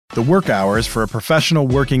The work hours for a professional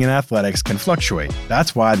working in athletics can fluctuate.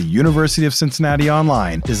 That's why the University of Cincinnati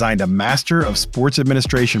Online designed a Master of Sports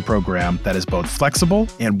Administration program that is both flexible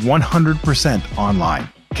and 100% online.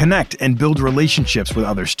 Connect and build relationships with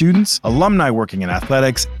other students, alumni working in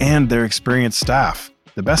athletics, and their experienced staff.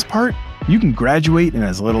 The best part? You can graduate in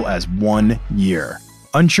as little as 1 year.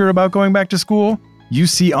 Unsure about going back to school?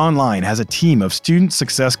 UC Online has a team of student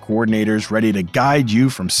success coordinators ready to guide you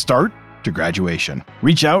from start to graduation.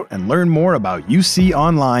 Reach out and learn more about UC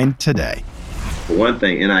Online today. For one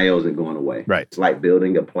thing, NIL isn't going away. Right. It's like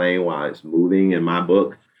building a plane while it's moving in my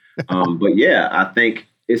book. But yeah, I think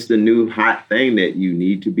it's the new hot thing that you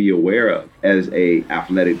need to be aware of as a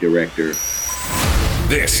athletic director.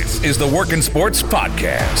 This is the Workin' Sports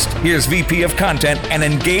Podcast. Here's VP of Content and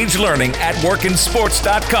Engaged Learning at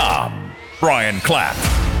workinsports.com, Brian Clapp.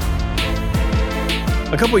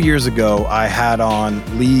 A couple of years ago, I had on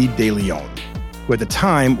Lee DeLeon, who at the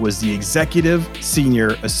time was the Executive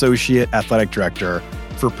Senior Associate Athletic Director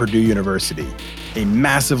for Purdue University. A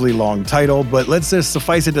massively long title, but let's just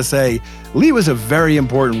suffice it to say, Lee was a very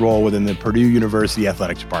important role within the Purdue University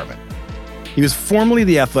Athletics Department. He was formerly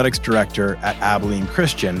the athletics director at Abilene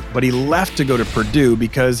Christian, but he left to go to Purdue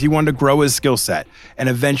because he wanted to grow his skill set and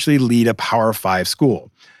eventually lead a Power 5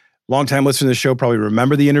 school. Longtime listeners to the show probably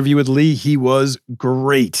remember the interview with Lee. He was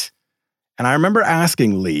great. And I remember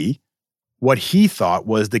asking Lee what he thought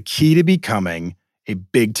was the key to becoming a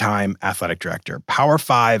big-time athletic director, Power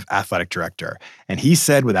 5 athletic director. And he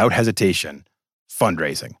said without hesitation,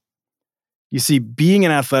 fundraising. You see, being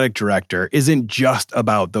an athletic director isn't just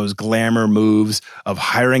about those glamour moves of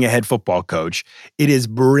hiring a head football coach. It is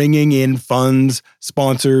bringing in funds,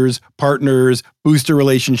 sponsors, partners, booster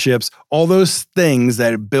relationships, all those things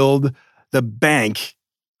that build the bank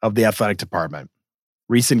of the athletic department.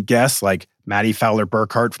 Recent guests like Maddie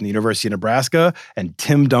Fowler-Burkhart from the University of Nebraska and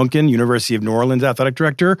Tim Duncan, University of New Orleans athletic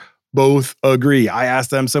director, both agree. I asked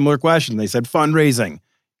them similar questions. They said fundraising.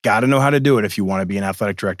 Got to know how to do it if you want to be an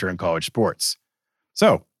athletic director in college sports.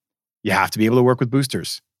 So you have to be able to work with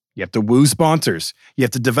boosters. You have to woo sponsors. You have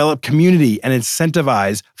to develop community and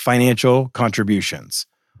incentivize financial contributions.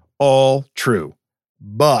 All true.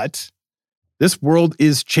 But this world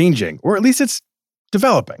is changing, or at least it's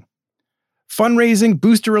developing. Fundraising,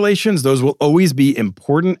 booster relations, those will always be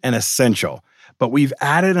important and essential. But we've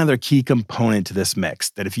added another key component to this mix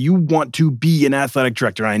that if you want to be an athletic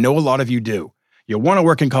director, and I know a lot of you do, you want to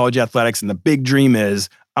work in college athletics, and the big dream is,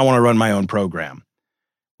 I want to run my own program.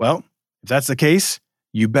 Well, if that's the case,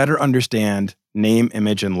 you better understand name,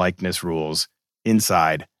 image, and likeness rules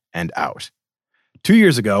inside and out. 2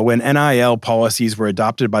 years ago, when NIL policies were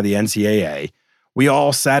adopted by the NCAA, we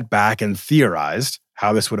all sat back and theorized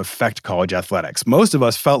how this would affect college athletics. Most of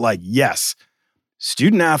us felt like, yes,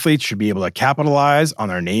 student athletes should be able to capitalize on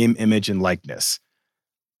their name, image, and likeness.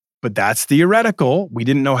 But that's theoretical. We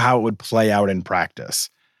didn't know how it would play out in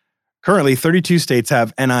practice. Currently, 32 states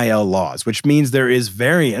have NIL laws, which means there is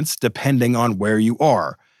variance depending on where you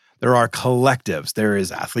are. There are collectives, there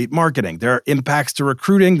is athlete marketing, there are impacts to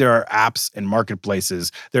recruiting, there are apps and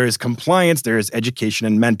marketplaces, there is compliance, there is education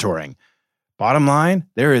and mentoring. Bottom line,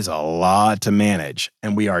 there is a lot to manage,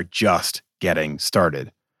 and we are just getting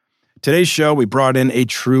started. Today's show, we brought in a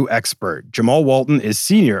true expert. Jamal Walton is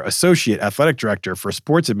Senior Associate Athletic Director for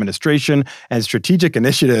Sports Administration and Strategic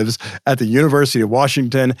Initiatives at the University of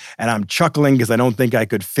Washington, and I'm chuckling because I don't think I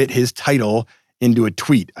could fit his title into a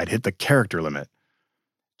tweet. I'd hit the character limit.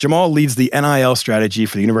 Jamal leads the NIL strategy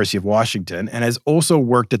for the University of Washington and has also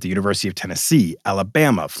worked at the University of Tennessee,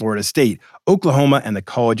 Alabama, Florida State, Oklahoma, and the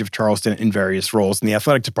College of Charleston in various roles in the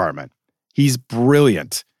athletic department. He's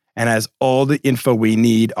brilliant and has all the info we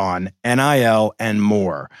need on NIL and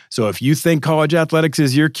more. So if you think college athletics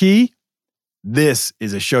is your key, this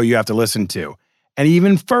is a show you have to listen to. And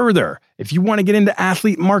even further, if you want to get into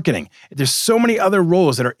athlete marketing, there's so many other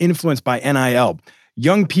roles that are influenced by NIL.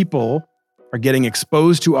 Young people are getting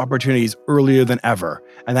exposed to opportunities earlier than ever,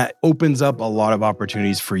 and that opens up a lot of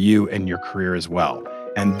opportunities for you and your career as well.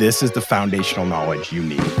 And this is the foundational knowledge you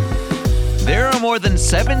need. There are more than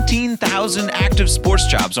 17,000 active sports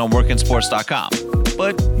jobs on workinsports.com,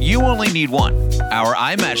 but you only need one. Our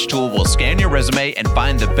iMatch tool will scan your resume and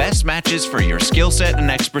find the best matches for your skill set and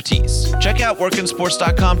expertise. Check out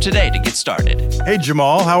workinsports.com today to get started. Hey,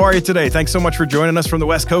 Jamal, how are you today? Thanks so much for joining us from the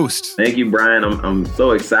West Coast. Thank you, Brian. I'm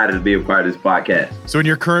so excited to be a part of this podcast. So in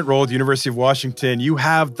your current role at the University of Washington, you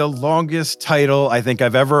have the longest title I think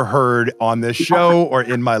I've ever heard on this show or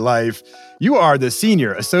in my life. You are the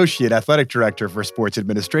Senior Associate Athletic Director for Sports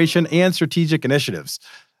Administration and Strategic Initiatives.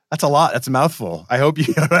 That's a lot. That's a mouthful. I hope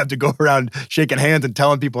you don't have to go around shaking hands and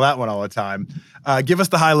telling people that one all the time. Give us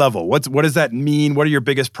the high level. What does that mean? What are your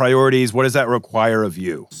biggest priorities? What does that require of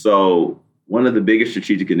you? So one of the biggest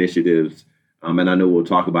strategic initiatives, and I know we'll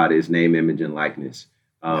talk about it, is name, image, and likeness.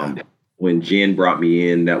 When Jen brought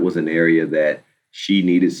me in, that was an area that she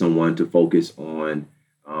needed someone to focus on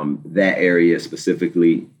that area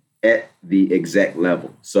specifically at the exec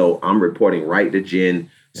level. So I'm reporting right to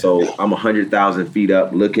Jen. So I'm 100,000 feet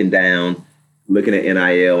up, looking down, looking at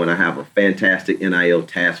NIL, and I have a fantastic NIL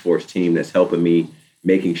task force team that's helping me,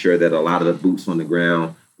 making sure that a lot of the boots on the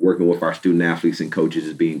ground, working with our student athletes and coaches,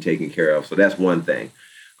 is being taken care of. So that's one thing.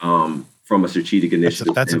 From a strategic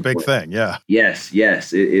initiative, that's a big thing. Yeah. Yes,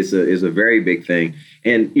 it is a very big thing.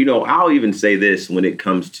 And I'll even say this when it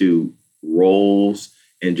comes to roles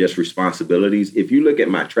and just responsibilities. If you look at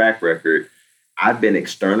my track record, I've been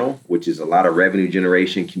external, which is a lot of revenue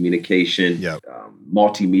generation, communication,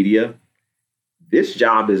 multimedia. This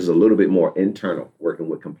job is a little bit more internal, working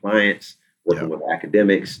with compliance, working with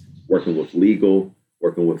academics, working with legal,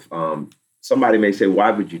 working with somebody may say,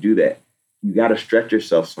 why would you do that? You got to stretch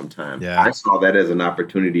yourself sometimes. Yeah. I saw that as an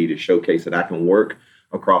opportunity to showcase that I can work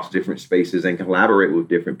across different spaces and collaborate with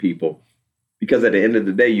different people. Because at the end of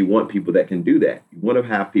the day, you want people that can do that. You want to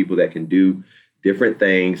have people that can do different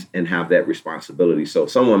things and have that responsibility. So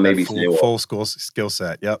someone may be saying, full skill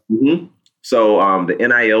set. Yep. Mm-hmm. So the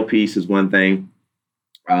NIL piece is one thing.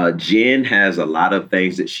 Jen has a lot of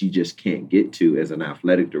things that she just can't get to as an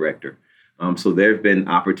athletic director. So there have been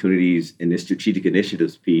opportunities in this strategic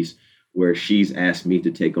initiatives piece where she's asked me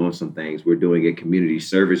to take on some things. We're doing a community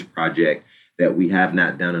service project that we have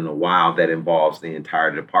not done in a while that involves the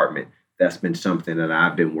entire department. That's been something that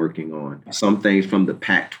I've been working on. Some things from the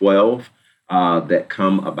Pac-12 that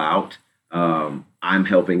come about, I'm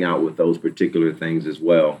helping out with those particular things as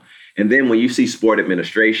well. And then when you see sport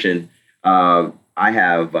administration, I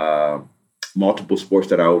have multiple sports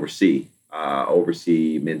that I oversee.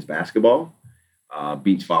 Oversee men's basketball,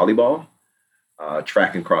 beach volleyball,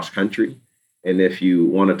 track and cross country. And if you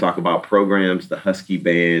want to talk about programs, the Husky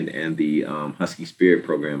Band and the Husky Spirit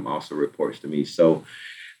program also reports to me. So,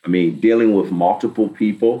 I mean, dealing with multiple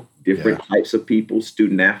people, different types of people,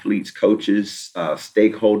 student athletes, coaches,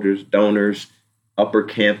 stakeholders, donors, upper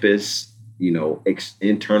campus,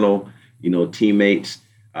 internal, teammates.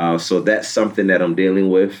 So that's something that I'm dealing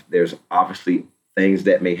with. There's obviously things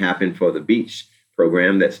that may happen for the beach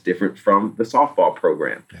program that's different from the softball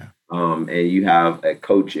program. Yeah. And you have a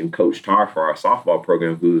coach in Coach Tar for our softball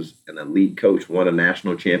program who's an elite coach, won a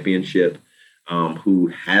national championship, who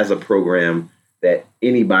has a program that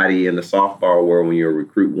anybody in the softball world, when you're a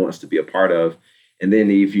recruit, wants to be a part of. And then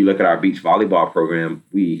if you look at our beach volleyball program,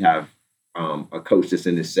 we have a coach that's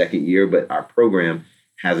in his second year, but our program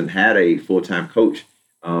hasn't had a full-time coach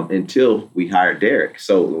until we hired Derek.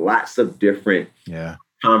 So lots of different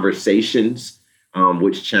conversations,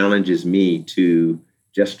 which challenges me to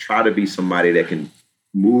just try to be somebody that can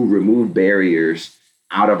remove barriers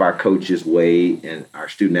out of our coaches' way and our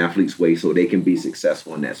student athletes' way so they can be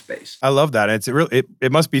successful in that space. I love that.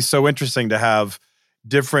 It must be so interesting to have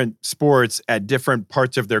different sports at different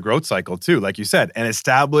parts of their growth cycle too. Like you said, an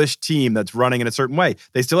established team that's running in a certain way.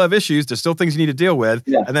 They still have issues. There's still things you need to deal with.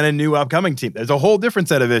 Yeah. And then a new upcoming team. There's a whole different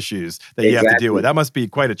set of issues that you have to deal with. That must be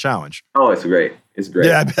quite a challenge. Oh, it's great. It's great.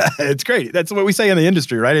 Yeah, it's great. That's what we say in the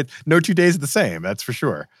industry, right? No 2 days are the same. That's for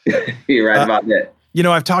sure. You're right about that.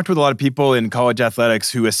 I've talked with a lot of people in college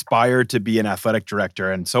athletics who aspire to be an athletic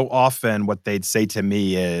director. And so often what they'd say to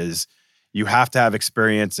me is, you have to have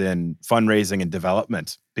experience in fundraising and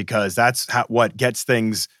development because that's what gets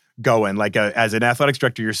things going. Like as an athletics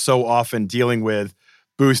director, you're so often dealing with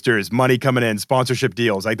boosters, money coming in, sponsorship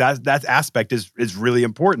deals. Like that aspect is really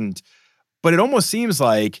important. But it almost seems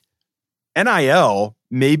like NIL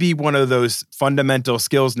may be one of those fundamental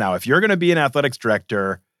skills now. If you're going to be an athletics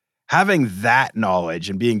director, having that knowledge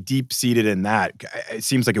and being deep-seated in that, it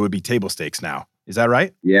seems like it would be table stakes now. Is that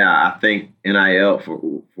right? Yeah, I think NIL, for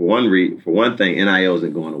one thing, NIL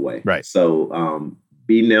isn't going away. Right. So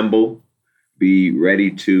be nimble, be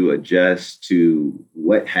ready to adjust to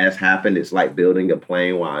what has happened. It's like building a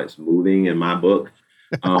plane while it's moving in my book.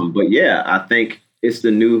 But yeah, I think it's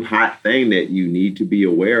the new hot thing that you need to be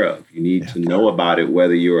aware of. You need to know about it,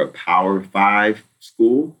 whether you're a Power 5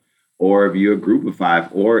 school or if you're a Group of 5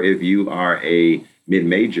 or if you are a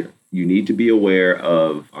mid-major. You need to be aware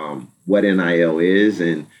of what NIL is.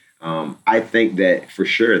 And I think that for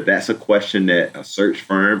sure, that's a question that a search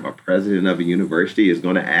firm, a president of a university is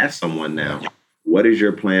going to ask someone now. What is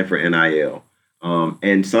your plan for NIL?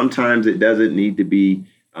 And sometimes it doesn't need to be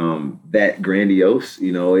that grandiose.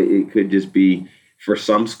 It could just be for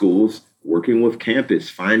some schools, working with campus,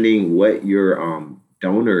 finding what your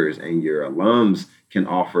donors and your alums can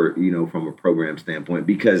offer, from a program standpoint,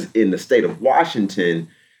 because in the state of Washington,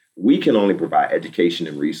 we can only provide education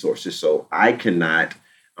and resources. So I cannot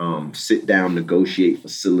sit down, negotiate,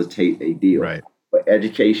 facilitate a deal. Right. But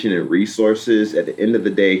education and resources, at the end of the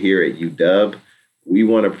day here at UW, we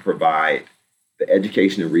want to provide the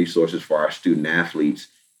education and resources for our student athletes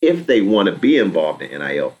if they want to be involved in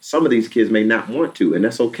NIL. Some of these kids may not want to, and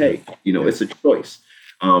that's okay. It's a choice.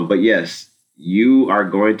 But yes, you are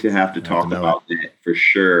going to have to talk about that for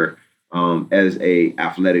sure as a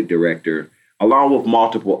athletic director, along with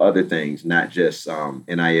multiple other things, not just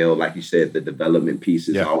NIL. Like you said, the development piece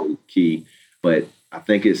is always key, but I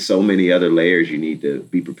think it's so many other layers you need to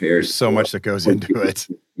be prepared. There's so much that goes into it.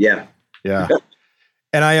 Yeah.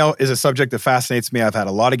 NIL is a subject that fascinates me. I've had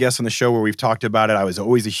a lot of guests on the show where we've talked about it. I was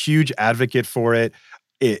always a huge advocate for it.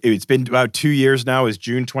 It's been about 2 years now. It was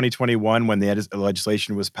June 2021 when the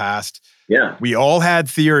legislation was passed. Yeah. We all had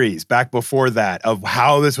theories back before that of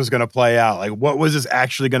how this was going to play out. Like, what was this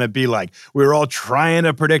actually going to be like? We were all trying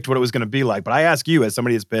to predict what it was going to be like. But I ask you, as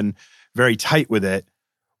somebody that's been very tight with it,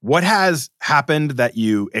 what has happened that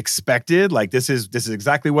you expected? Like, this is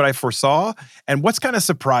exactly what I foresaw. And what's kind of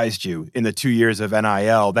surprised you in the 2 years of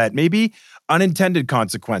NIL that maybe unintended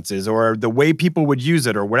consequences or the way people would use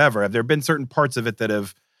it or whatever? Have there been certain parts of it that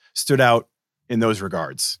have stood out in those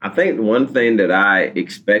regards? I think one thing that I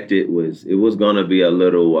expected was it was going to be a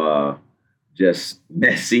little just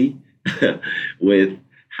messy with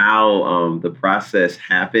how the process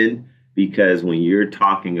happened, because when you're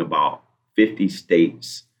talking about 50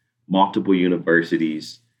 states, multiple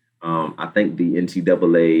universities, I think the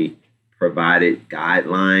NCAA provided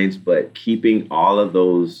guidelines, but keeping all of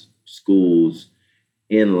those schools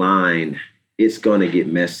in line, it's going to get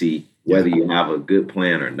messy whether you have a good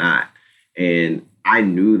plan or not. And I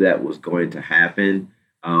knew that was going to happen.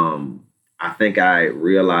 I think I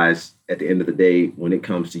realized at the end of the day, when it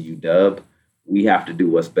comes to UW, we have to do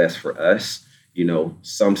what's best for us.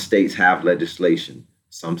 Some states have legislation.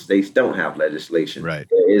 Some states don't have legislation. Right.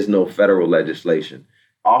 There is no federal legislation.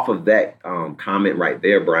 Off of that comment right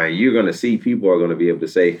there, Brian, you're going to see people are going to be able to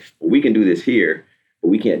say, well, we can do this here, but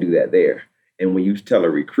we can't do that there. And when you tell a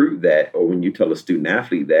recruit that, or when you tell a student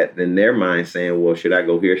athlete that, then their mind's saying, well, should I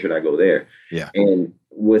go here? Should I go there? Yeah. And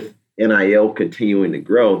with NIL continuing to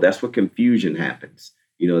grow, that's where confusion happens.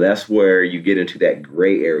 That's where you get into that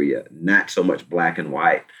gray area, not so much black and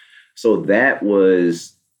white. So that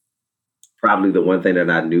was probably the one thing that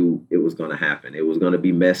I knew it was going to happen. It was going to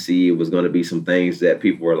be messy. It was going to be some things that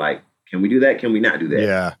people were like, can we do that? Can we not do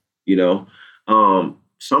that? Yeah.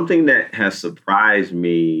 Something that has surprised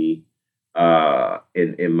me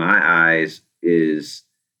in my eyes is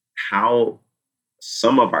how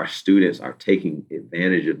some of our students are taking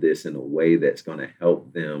advantage of this in a way that's going to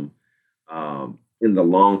help them in the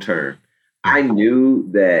long term. I knew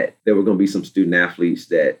that there were going to be some student athletes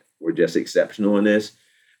that were just exceptional in this,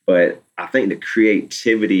 but I think the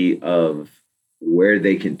creativity of where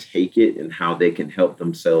they can take it and how they can help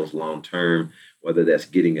themselves long term, whether that's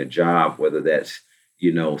getting a job, whether that's,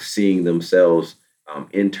 seeing themselves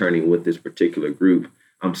interning with this particular group.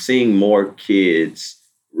 I'm seeing more kids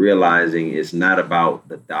realizing it's not about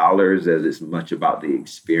the dollars as it's much about the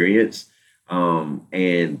experience.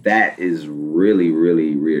 And that is really,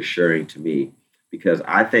 really reassuring to me, because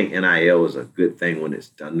I think NIL is a good thing when it's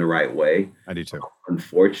done the right way. I do too.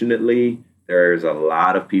 Unfortunately, there's a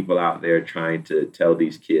lot of people out there trying to tell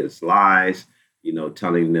these kids lies,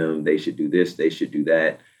 telling them they should do this, they should do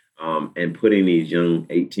that, and putting these young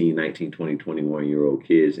 18, 19, 20, 21-year-old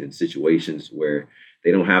kids in situations where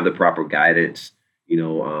they don't have the proper guidance.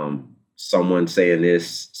 Someone saying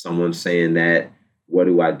this, someone saying that, what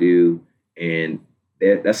do I do? And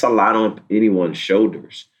that's a lot on anyone's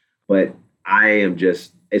shoulders. But I am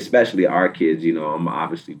just, especially our kids, I'm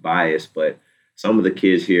obviously biased, but some of the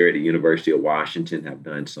kids here at the University of Washington have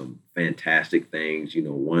done some fantastic things.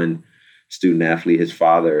 One student athlete, his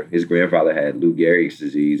grandfather had Lou Gehrig's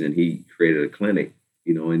disease, and he created a clinic,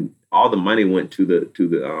 and all the money went to the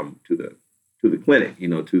clinic,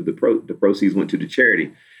 the proceeds went to the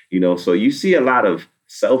charity, so you see a lot of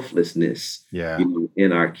selflessness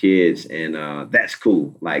in our kids, and that's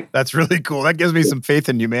cool. Like, that's really cool. That gives me some faith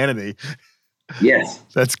in humanity. Yes.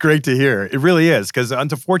 That's great to hear. It really is, because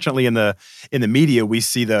unfortunately in the media we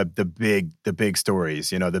see the big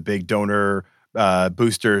stories, the big donor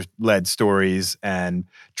booster led stories and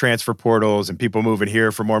transfer portals and people moving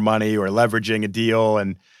here for more money or leveraging a deal.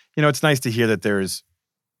 And it's nice to hear that there's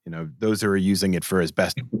those who are using it for as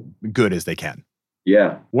best good as they can.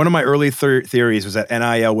 Yeah. One of my early theories was that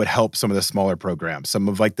NIL would help some of the smaller programs, some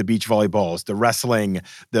of like the beach volleyballs, the wrestling,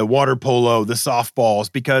 the water polo, the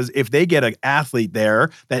softballs, because if they get an athlete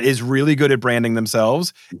there that is really good at branding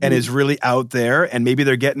themselves and is really out there, and maybe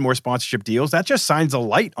they're getting more sponsorship deals, that just shines a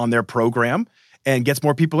light on their program and gets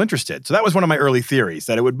more people interested. So that was one of my early theories,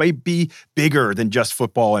 that it would be bigger than just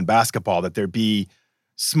football and basketball, that there'd be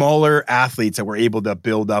smaller athletes that were able to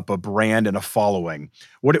build up a brand and a following.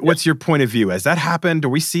 What's your point of view? Has that happened? Are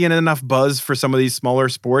we seeing enough buzz for some of these smaller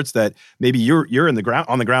sports that maybe you're on the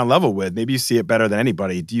ground level with? Maybe you see it better than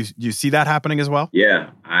anybody. Do you see that happening as well?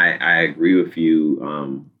 Yeah, I agree with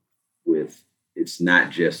you. With it's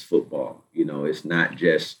not just football. It's not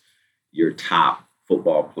just your top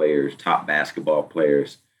football players, top basketball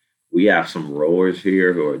players. We have some rowers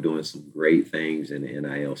here who are doing some great things in the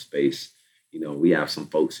NIL space. We have some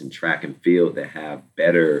folks in track and field that have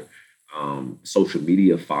better social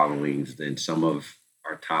media followings than some of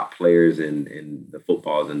our top players in the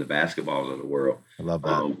footballs and the basketballs of the world. I love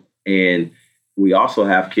that. And we also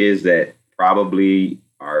have kids that probably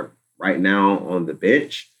are right now on the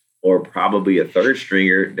bench or probably a third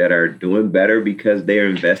stringer that are doing better because they're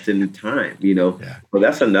investing in time, Yeah. So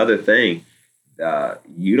that's another thing.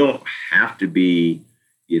 You don't have to be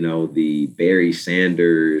the Barry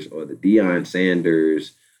Sanders or the Deion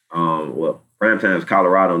Sanders. Primetime's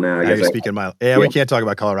Colorado now. You're speaking we can't talk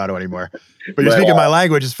about Colorado anymore. But you're speaking my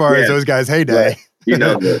language as far as those guys' heyday. You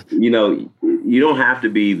don't have to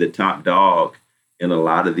be the top dog in a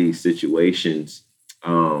lot of these situations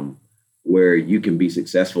where you can be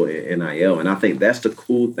successful in NIL. And I think that's the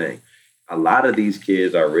cool thing. A lot of these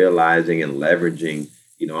kids are realizing and leveraging,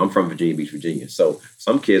 I'm from Virginia Beach, Virginia. So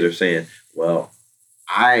some kids are saying, well,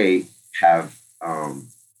 I have a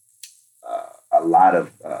lot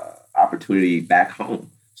of opportunity back home.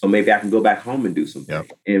 So maybe I can go back home and do something.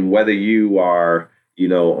 Yep. And whether you are,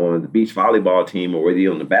 on the beach volleyball team or whether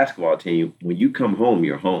you're on the basketball team, when you come home,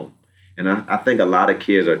 you're home. And I think a lot of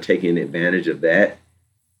kids are taking advantage of that.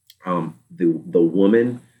 The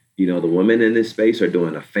women in this space are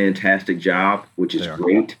doing a fantastic job, which is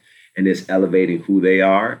great. And it's elevating who they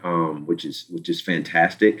are, which is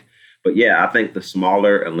fantastic. But yeah, I think the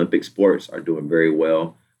smaller Olympic sports are doing very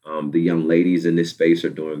well. The young ladies in this space are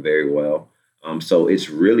doing very well. So it's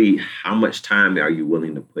really how much time are you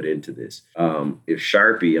willing to put into this? If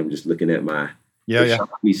Sharpie, I'm just looking at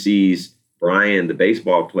Sharpie sees Brian, the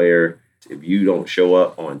baseball player, if you don't show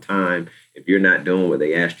up on time, if you're not doing what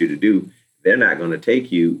they asked you to do, they're not going to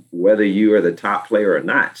take you, whether you are the top player or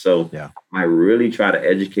not. So I really try to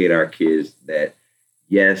educate our kids that,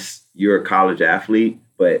 yes, you're a college athlete,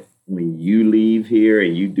 but when you leave here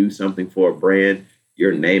and you do something for a brand,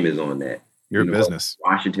 your name is on that. Your business.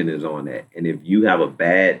 Washington is on that. And if you have a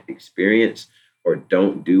bad experience or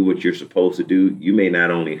don't do what you're supposed to do, you may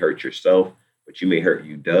not only hurt yourself, but you may hurt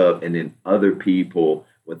UW and then other people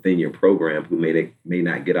within your program who may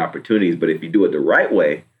not get opportunities. But if you do it the right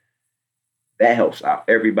way, that helps out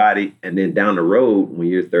everybody. And then down the road, when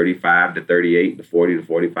you're 35 to 38 to 40 to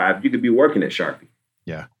 45, you could be working at Sharpie.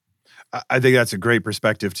 Yeah. I think that's a great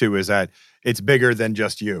perspective too, is that it's bigger than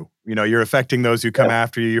just you. You're affecting those who come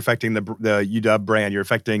after you. You're affecting the UW brand. You're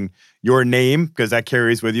affecting your name because that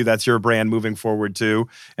carries with you. That's your brand moving forward too.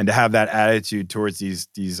 And to have that attitude towards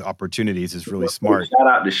these opportunities is really smart. Shout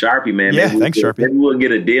out to Sharpie, man. Yeah, thanks, Sharpie. Maybe we'll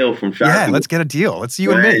get a deal from Sharpie. Yeah, let's get a deal. Let's see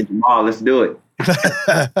you and me. Jamal, let's do it.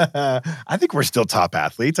 I think we're still top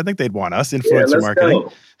athletes. I think they'd want us, influencer marketing.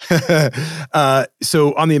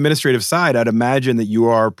 So on the administrative side, I'd imagine that you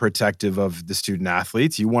are protective of the student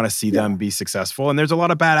athletes. You want to see them be successful. And there's a lot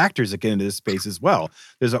of bad actors that get into this space as well.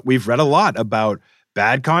 We've read a lot about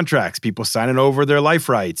bad contracts, people signing over their life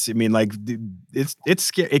rights. I mean, like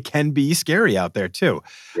it can be scary out there too.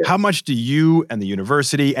 Yeah. How much do you and the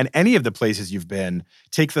university and any of the places you've been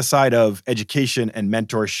take the side of education and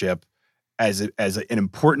mentorship as an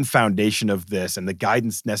important foundation of this and the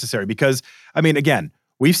guidance necessary? Because, I mean, again,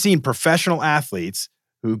 we've seen professional athletes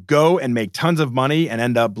who go and make tons of money and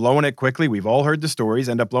end up blowing it quickly. We've all heard the stories,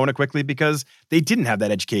 end up blowing it quickly because they didn't have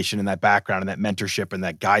that education and that background and that mentorship and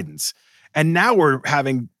that guidance. And now we're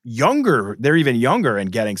having they're even younger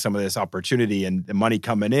and getting some of this opportunity and the money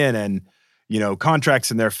coming in and,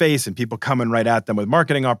 contracts in their face and people coming right at them with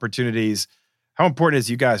marketing opportunities. How important is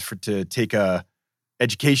you guys to take a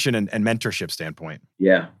education and mentorship standpoint?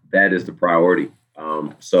 Yeah, that is the priority.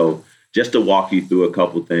 So just to walk you through a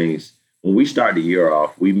couple things, when we start the year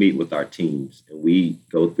off, we meet with our teams and we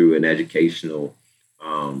go through an educational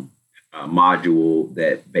module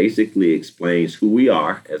that basically explains who we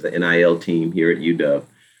are as an NIL team here at UW.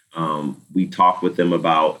 We talk with them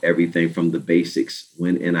about everything from the basics,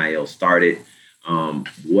 when NIL started,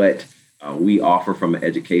 what we offer from an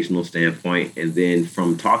educational standpoint. And then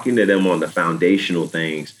from talking to them on the foundational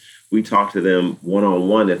things, we talk to them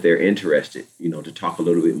one-on-one if they're interested, to talk a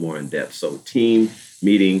little bit more in depth. So team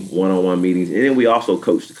meeting, one-on-one meetings. And then we also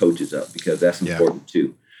coach the coaches up because that's important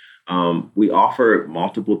too. We offer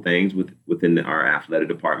multiple things within our athletic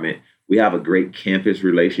department. We have a great campus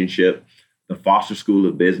relationship. The Foster School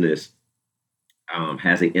of Business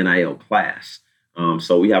has an NIL class.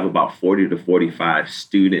 So we have about 40 to 45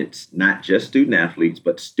 students, not just student athletes,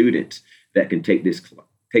 but students that can take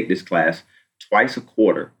this class twice a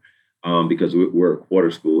quarter because we're a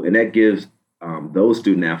quarter school. And that gives those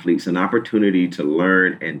student athletes an opportunity to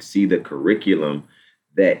learn and see the curriculum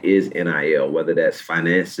that is NIL, whether that's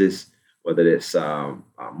finances, whether that's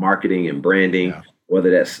marketing and branding,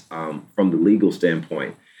 whether that's from the legal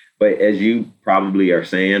standpoint. But as you probably are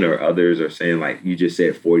saying, or others are saying, like you just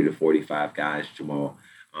said, 40 to 45 guys, Jamal.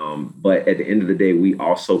 But at the end of the day, we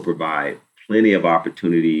also provide plenty of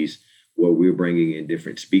opportunities where we're bringing in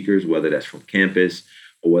different speakers, whether that's from campus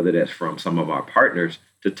or whether that's from some of our partners,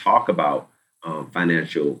 to talk about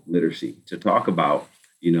financial literacy, to talk about,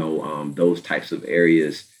 those types of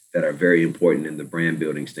areas that are very important in the brand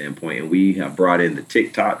building standpoint. And we have brought in the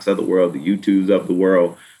TikToks of the world, the YouTubes of the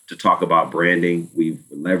world, to talk about branding. We've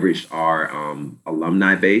leveraged our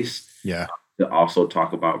alumni base to also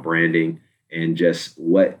talk about branding and just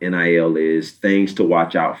what NIL is, things to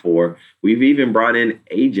watch out for. We've even brought in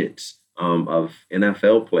agents of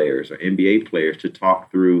NFL players or NBA players to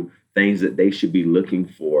talk through things that they should be looking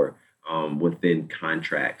for within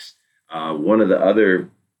contracts. One of the other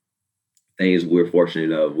things we're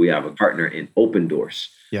fortunate of, we have a partner in Open Doors.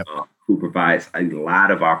 Who provides a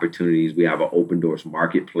lot of opportunities. We have an Open Doors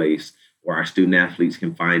marketplace where our student athletes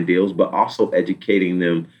can find deals, but also educating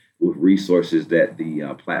them with resources that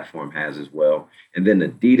the platform has as well. And then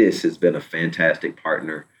Adidas has been a fantastic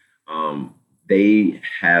partner. They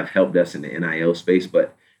have helped us in the NIL space,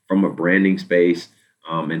 but from a branding space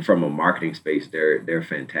and from a marketing space, they're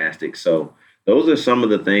fantastic. So those are some of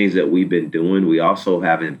the things that we've been doing. We also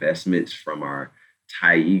have investments from our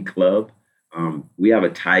Tyee Club. We have a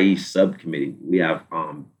Tyee subcommittee. We have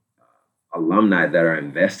alumni that are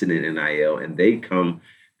invested in NIL, and they come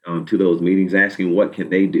to those meetings asking what can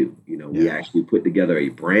they do. We actually put together a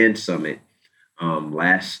brand summit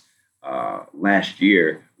last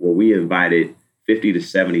year where we invited 50 to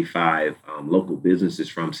 75 local businesses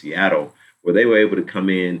from Seattle, where they were able to come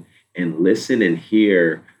in and listen and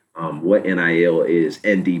hear what NIL is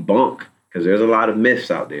and debunk, because there's a lot of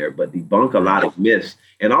myths out there, but debunk a lot of myths.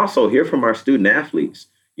 And also hear from our student athletes,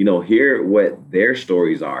 hear what their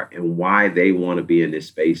stories are and why they want to be in this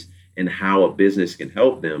space and how a business can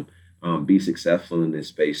help them be successful in this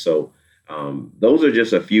space. So those are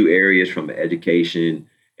just a few areas from the education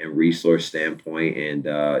and resource standpoint. And,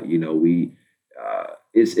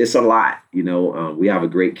 it's a lot. We have a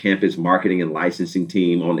great campus marketing and licensing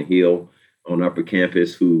team on the Hill on Upper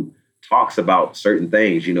Campus who talks about certain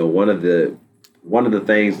things. One of the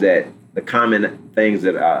things that the common things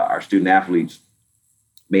that our student athletes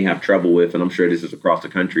may have trouble with, and I'm sure this is across the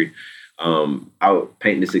country. I'll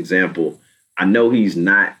paint this example. I know he's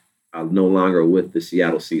no longer with the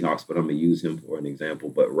Seattle Seahawks, but I'm going to use him for an example.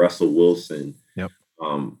 But Russell Wilson,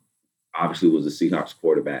 obviously was the Seahawks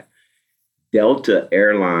quarterback. Delta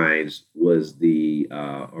Airlines was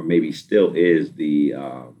or maybe still is the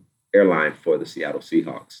airline for the Seattle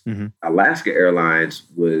Seahawks. Mm-hmm. Alaska Airlines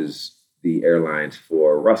was the airlines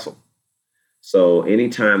for Russell. So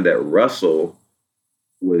anytime that Russell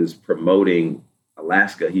was promoting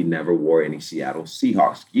Alaska, he never wore any Seattle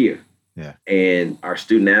Seahawks gear. Yeah. And our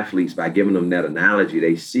student athletes, by giving them that analogy,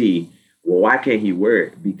 they see, well, why can't he wear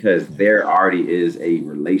it? Because there already is a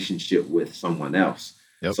relationship with someone else.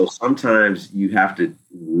 Yep. So sometimes you have to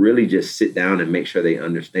really just sit down and make sure they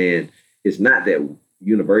understand it's not that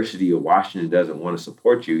University of Washington doesn't want to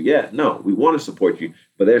support you. Yeah, no, we want to support you,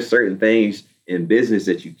 but there's certain things in business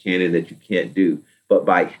that you can and that you can't do. But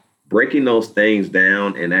by breaking those things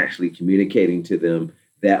down and actually communicating to them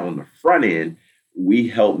that on the front end, we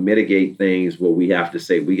help mitigate things where we have to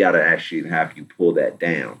say, we got to actually have you pull that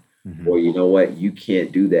down. Mm-hmm. Or you know what, you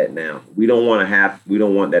can't do that now. We don't want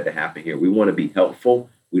that to happen here. We want to be helpful.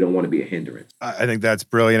 We don't want to be a hindrance. I think that's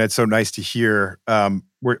brilliant. It's so nice to hear.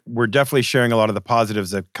 We're definitely sharing a lot of the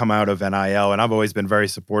positives that come out of NIL, and I've always been very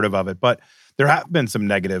supportive of it. But there have been some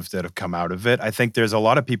negatives that have come out of it. I think there's a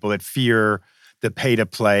lot of people that fear the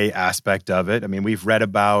pay-to-play aspect of it. I mean, we've read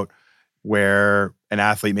about where an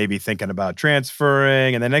athlete may be thinking about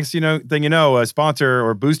transferring, and the next thing you know, a sponsor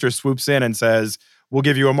or booster swoops in and says, we'll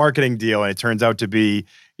give you a marketing deal. And it turns out to be,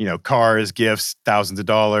 cars, gifts, thousands of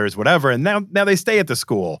dollars, whatever. And now they stay at the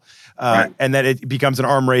school. Right. And then it becomes an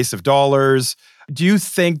arm race of dollars. Do you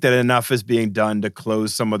think that enough is being done to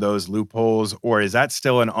close some of those loopholes, or is that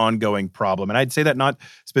still an ongoing problem? And I'd say that not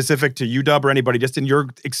specific to UW or anybody, just in your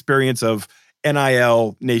experience of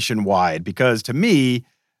NIL nationwide, because to me,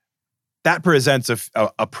 that presents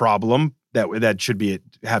a problem that should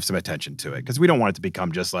have some attention to it, because we don't want it to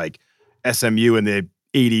become just like SMU in the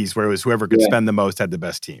 80s, where it was whoever could spend the most had the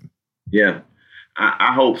best team. Yeah,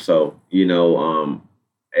 I hope so.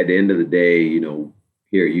 At the end of the day,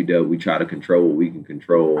 here at UW, we try to control what we can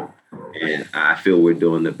control, and I feel we're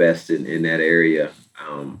doing the best in that area.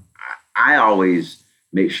 I always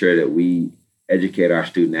make sure that we educate our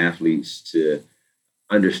student athletes to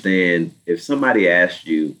understand, if somebody asks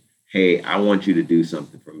you, hey, I want you to do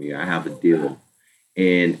something for me, I have a deal.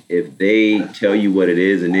 And if they tell you what it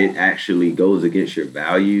is and it actually goes against your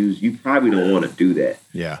values, you probably don't want to do that.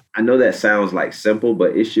 Yeah. I know that sounds like simple,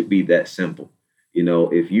 but it should be that simple.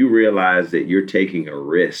 If you realize that you're taking a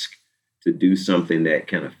risk to do something that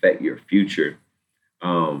can affect your future,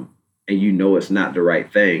 and it's not the right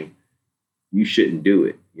thing, you shouldn't do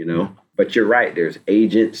it, But you're right. There's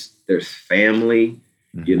agents, there's family,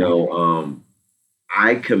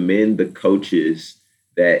 I commend the coaches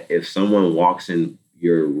that if someone walks in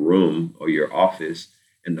your room or your office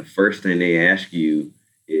and the first thing they ask you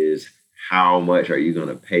is, how much are you going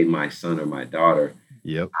to pay my son or my daughter?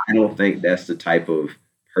 Yep. I don't think that's the type of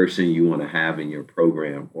person you want to have in your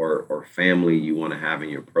program, or family you want to have in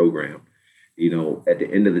your program. At the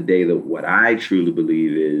end of the day, what I truly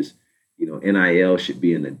believe is, NIL should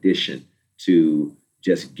be an addition to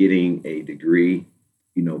just getting a degree,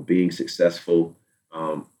 being successful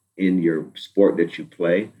in your sport that you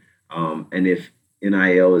play. And if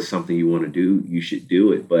NIL is something you want to do, you should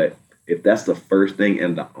do it. But if that's the first thing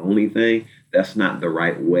and the only thing, that's not the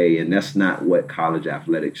right way. And that's not what college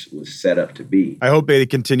athletics was set up to be. I hope they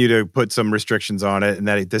continue to put some restrictions on it, and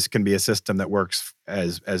that this can be a system that works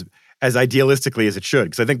as idealistically as it should.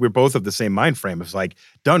 Because I think we're both of the same mind frame. It's like,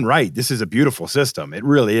 done right, this is a beautiful system. It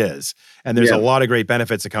really is. And there's a lot of great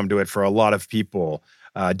benefits that come to it for a lot of people.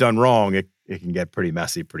 Done wrong, it can get pretty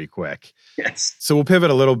messy pretty quick. Yes. So we'll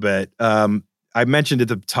pivot a little bit. I mentioned at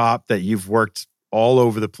the top that you've worked all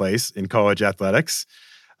over the place in college athletics.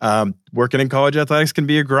 Working in college athletics can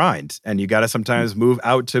be a grind, and you got to sometimes move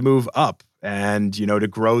out to move up, and to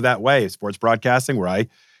grow that way. Sports broadcasting, where I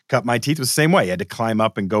cut my teeth, was the same way. You had to climb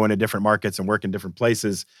up and go into different markets and work in different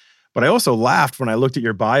places. But I also laughed when I looked at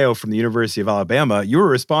your bio from the University of Alabama. You were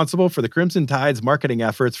responsible for the Crimson Tide's marketing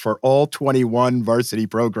efforts for all 21 varsity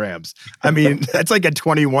programs. I mean, that's like a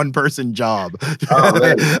 21-person job.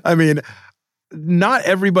 Oh, I mean, not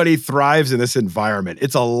everybody thrives in this environment.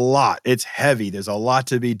 It's a lot. It's heavy. There's a lot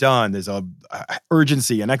to be done. There's a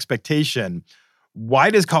urgency and expectation.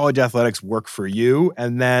 Why does college athletics work for you?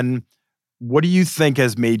 And then what do you think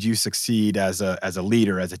has made you succeed as a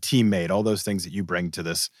leader, as a teammate, all those things that you bring to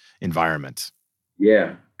this environment?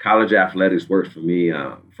 Yeah, college athletics works for me,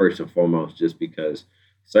 first and foremost, just because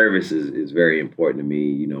service is very important to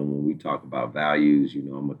me. When we talk about values,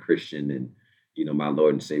 I'm a Christian, and my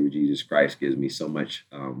Lord and Savior Jesus Christ gives me so much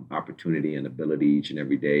opportunity and ability each and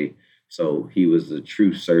every day. So he was a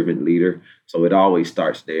true servant leader. So it always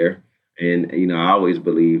starts there. And, I always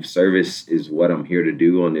believe service is what I'm here to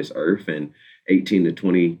do on this earth. And 18 to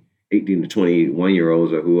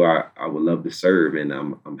 21-year-olds are who I would love to serve. And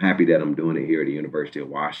I'm happy that I'm doing it here at the University of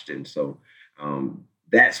Washington. So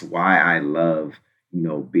that's why I love,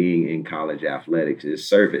 being in college athletics, is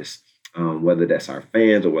service. Whether that's our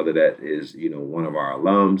fans or whether that is, one of our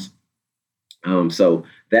alums. So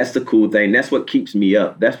that's the cool thing. That's what keeps me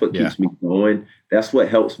up. That's what keeps me going. That's what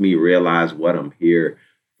helps me realize what I'm here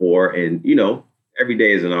for. And, every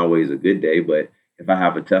day isn't always a good day, but if I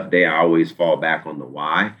have a tough day, I always fall back on the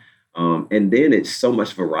why. And then it's so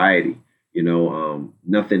much variety,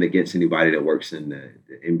 nothing against anybody that works in the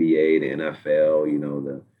NBA, the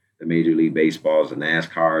NFL, the Major League Baseballs, the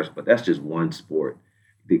NASCARs, but that's just one sport.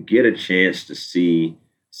 To get a chance to see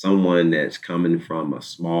someone that's coming from a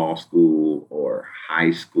small school or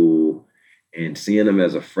high school and seeing them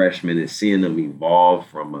as a freshman and seeing them evolve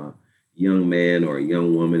from a young man or a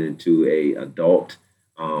young woman into a adult,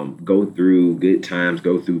 go through good times,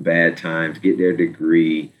 go through bad times, get their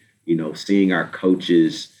degree, seeing our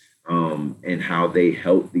coaches and how they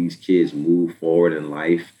help these kids move forward in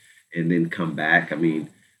life and then come back. I mean,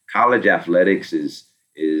 college athletics is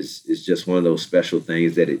just one of those special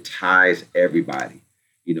things that it ties everybody.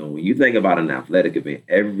 When you think about an athletic event,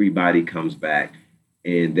 everybody comes back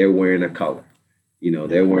and they're wearing a color.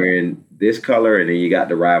 They're wearing this color and then you got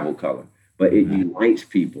the rival color. But it unites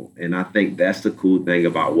people. And I think that's the cool thing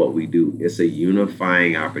about what we do. It's a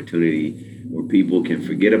unifying opportunity where people can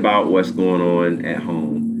forget about what's going on at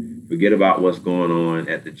home, forget about what's going on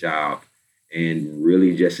at the job, and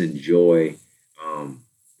really just enjoy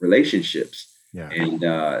relationships. Yeah. And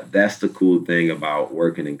that's the cool thing about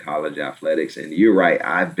working in college athletics. And you're right.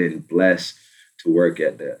 I've been blessed to work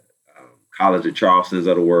at the College of Charlestons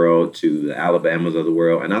of the world, to the Alabamas of the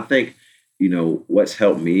world. And I think, what's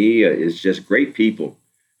helped me is just great people.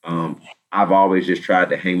 I've always just tried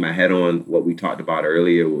to hang my head on what we talked about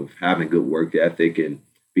earlier with having good work ethic and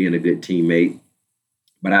being a good teammate.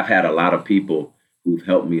 But I've had a lot of people who've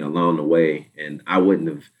helped me along the way, and I wouldn't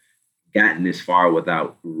have gotten this far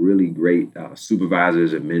without really great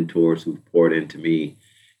supervisors and mentors who've poured into me.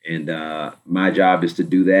 And my job is to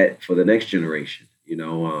do that for the next generation,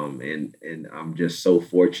 and I'm just so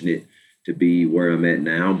fortunate to be where I'm at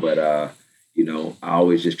now. But, I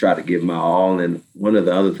always just try to give my all. And one of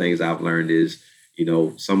the other things I've learned is,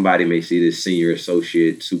 somebody may see this senior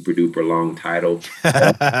associate, super duper long title,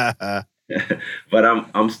 but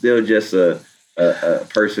I'm still just a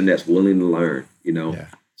person that's willing to learn, Yeah.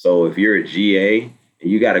 So if you're a GA and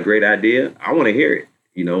you got a great idea, I want to hear it.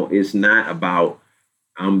 It's not about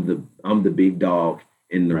I'm the big dog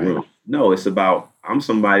in the room. No, it's about I'm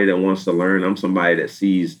somebody that wants to learn. I'm somebody that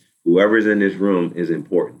sees whoever's in this room is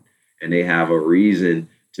important and they have a reason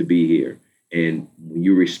to be here. And when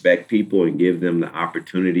you respect people and give them the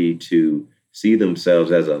opportunity to see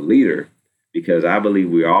themselves as a leader, because I believe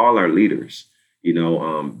we all are leaders,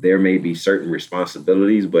 there may be certain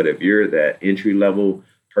responsibilities, but if you're that entry level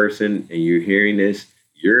person and you're hearing this,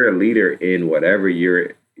 you're a leader in whatever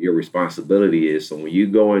your responsibility is. So when you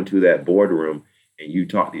go into that boardroom and you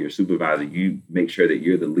talk to your supervisor, you make sure that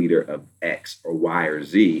you're the leader of X or Y or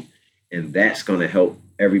Z, and that's going to help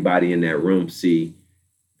everybody in that room see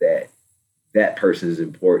that that person is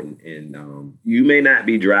important. And you may not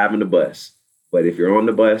be driving the bus, but if you're on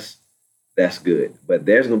the bus, that's good. But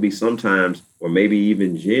there's going to be some times where maybe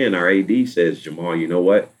even Jen, our AD, says, Jamal, you know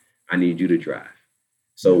what? I need you to drive.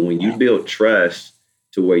 So when you build trust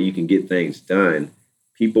to where you can get things done,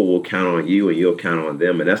 people will count on you and you'll count on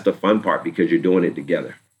them. And that's the fun part because you're doing it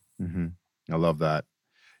together. Mm-hmm. I love that.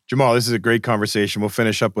 Jamal, this is a great conversation. We'll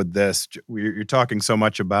finish up with this. You're talking so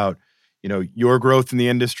much about, your growth in the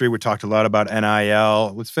industry. We talked a lot about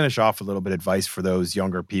NIL. Let's finish off with a little bit of advice for those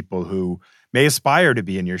younger people who may aspire to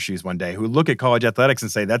be in your shoes one day, who look at college athletics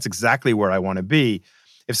and say, that's exactly where I want to be.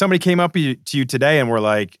 If somebody came up to you today and were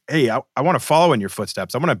like, hey, I want to follow in your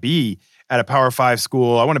footsteps. I want to be at a Power 5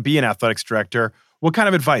 school. I want to be an athletics director. What kind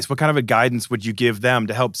of advice, what kind of guidance would you give them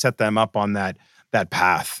to help set them up on that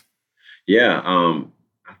path? Yeah,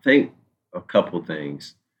 I think a couple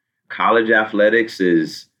things. College athletics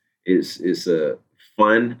is a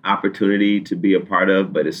fun opportunity to be a part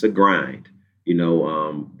of, but it's a grind.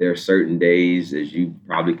 There are certain days, as you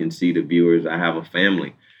probably can see, the viewers, I have a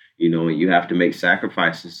family, and you have to make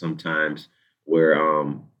sacrifices sometimes where,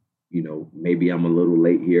 maybe I'm a little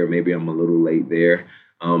late here, maybe I'm a little late there.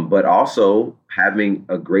 But also having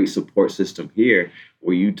a great support system here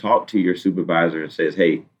where you talk to your supervisor and says,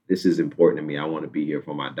 hey, this is important to me. I want to be here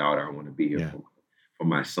for my daughter. I want to be here for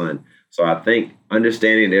my son. So I think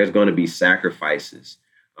understanding there's going to be sacrifices.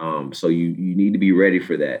 So you need to be ready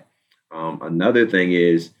for that. Another thing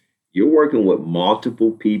is you're working with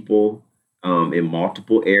multiple people in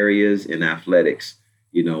multiple areas in athletics.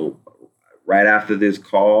 Right after this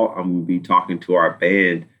call, I'm going to be talking to our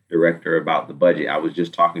band director about the budget. I was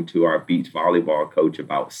just talking to our beach volleyball coach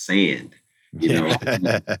about sand, and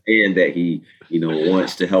that he,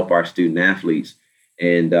 wants to help our student athletes.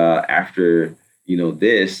 And after,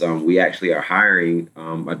 this, we actually are hiring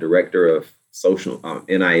a director of social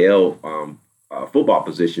NIL football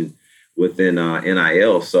position within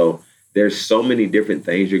NIL. So there's so many different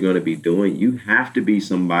things you're going to be doing. You have to be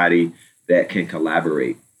somebody that can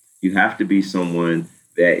collaborate. You have to be someone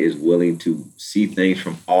that is willing to see things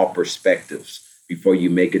from all perspectives before you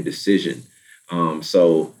make a decision.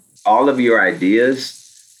 So all of your ideas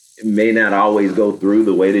may not always go through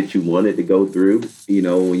the way that you want it to go through.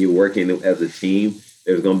 When you're working as a team,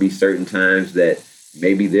 there's going to be certain times that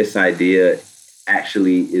maybe this idea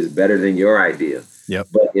actually is better than your idea. Yep.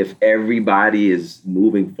 But if everybody is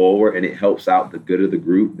moving forward and it helps out the good of the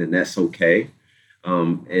group, then that's okay.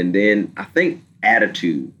 And then I think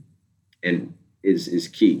attitude is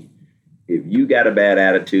key. If you got a bad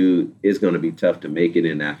attitude, it's going to be tough to make it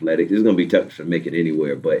in athletics. It's going to be tough to make it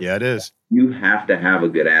anywhere. But yeah, it is. You have to have a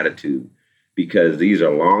good attitude because these are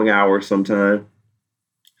long hours sometimes.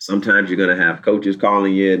 Sometimes you're going to have coaches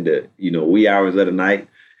calling you in the, wee hours of the night.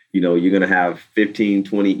 You're going to have 15,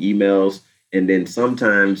 20 emails. And then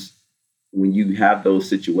sometimes when you have those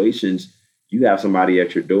situations, you have somebody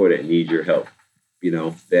at your door that needs your help,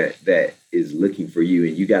 that is looking for you,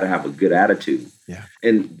 and you got to have a good attitude. Yeah.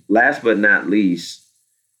 And last but not least,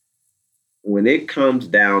 when it comes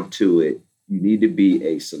down to it, you need to be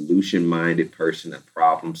a solution-minded person, a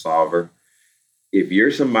problem solver. If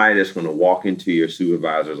you're somebody that's going to walk into your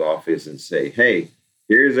supervisor's office and say, hey,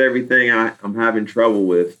 here's everything I'm having trouble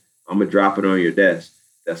with, I'm going to drop it on your desk,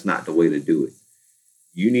 that's not the way to do it.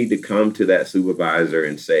 You need to come to that supervisor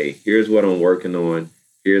and say, here's what I'm working on.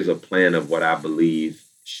 Here's a plan of what I believe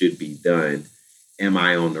should be done. Am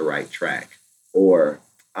I on the right track? Or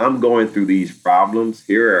I'm going through these problems.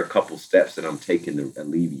 Here are a couple steps that I'm taking to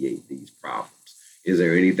alleviate these problems. Is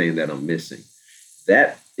there anything that I'm missing?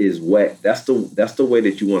 That's the way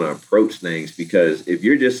that you want to approach things, because if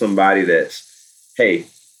you're just somebody that's, hey,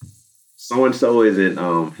 so-and-so isn't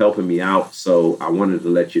helping me out, so I wanted to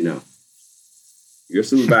let you know. Your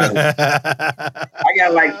supervisor, I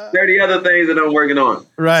got like 30 other things that I'm working on.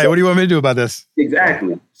 Right. So, what do you want me to do about this?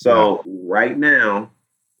 Exactly. So right now,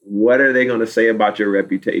 what are they going to say about your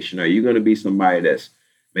reputation? Are you going to be somebody that's,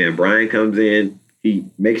 man, Brian comes in, he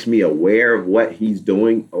makes me aware of what he's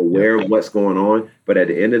doing, aware of what's going on, but at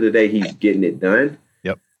the end of the day, he's getting it done?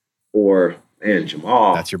 Yep. Or, man,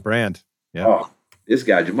 Jamal. That's your brand. Yeah. Oh, this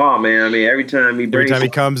guy, Jamal, man. I mean, every time he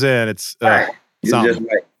comes in, it's just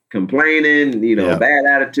like complaining, bad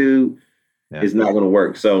attitude. Yeah. It's not going to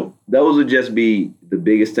work. So those would just be the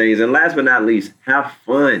biggest things. And last but not least, have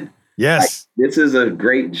fun. Yes. This is a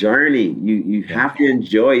great journey. You have to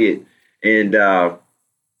enjoy it, and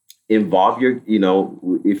involve your,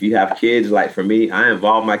 if you have kids, like for me, I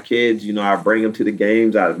involve my kids. I bring them to the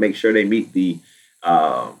games. I make sure they meet the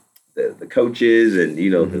coaches and,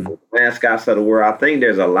 the mascots of the world. I think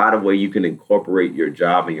there's a lot of way you can incorporate your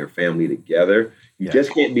job and your family together. You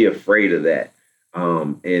just can't be afraid of that.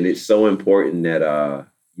 And it's so important that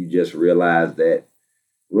you just realize that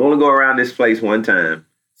we only go around this place one time.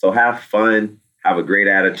 So have fun, have a great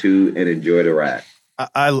attitude, and enjoy the ride.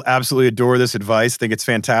 I absolutely adore this advice. I think it's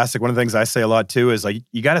fantastic. One of the things I say a lot too is like,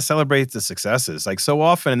 you got to celebrate the successes. Like so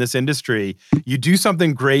often in this industry, you do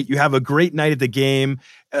something great, you have a great night at the game,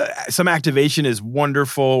 some activation is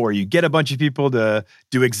wonderful, or you get a bunch of people to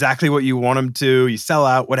do exactly what you want them to, you sell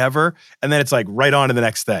out, whatever, and then it's like right on to the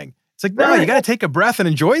next thing. It's like, no, you got to take a breath and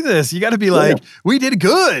enjoy this. You got to be like, we did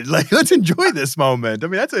good. Like, let's enjoy this moment. I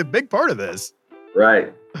mean, that's a big part of this.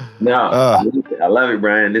 Right. No, I love it,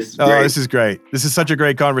 Brian. This is great. Oh, this is great. This is such a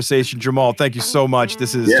great conversation. Jamal, thank you so much.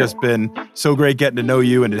 This has just been so great getting to know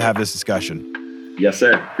you and to have this discussion. Yes,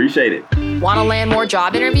 sir. Appreciate it. Want to land more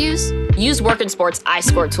job interviews? Use Work in Sports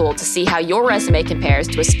iScore tool to see how your resume compares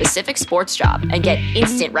to a specific sports job and get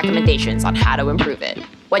instant recommendations on how to improve it.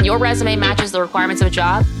 When your resume matches the requirements of a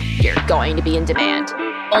job, you're going to be in demand.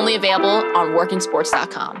 Only available on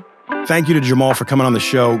workinsports.com. Thank you to Jamal for coming on the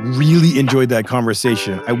show. Really enjoyed that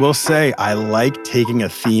conversation. I will say I like taking a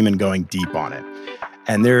theme and going deep on it.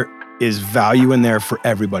 And there is value in there for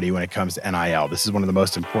everybody when it comes to NIL. This is one of the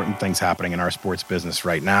most important things happening in our sports business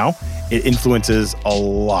right now. It influences a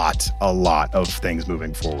lot of things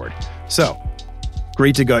moving forward. So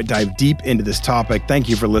great to go dive deep into this topic. Thank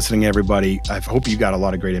you for listening, everybody. I hope you got a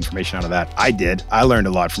lot of great information out of that. I did. I learned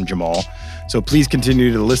a lot from Jamal. So please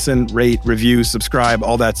continue to listen, rate, review, subscribe.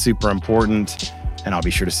 All that's super important. And I'll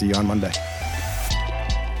be sure to see you on Monday.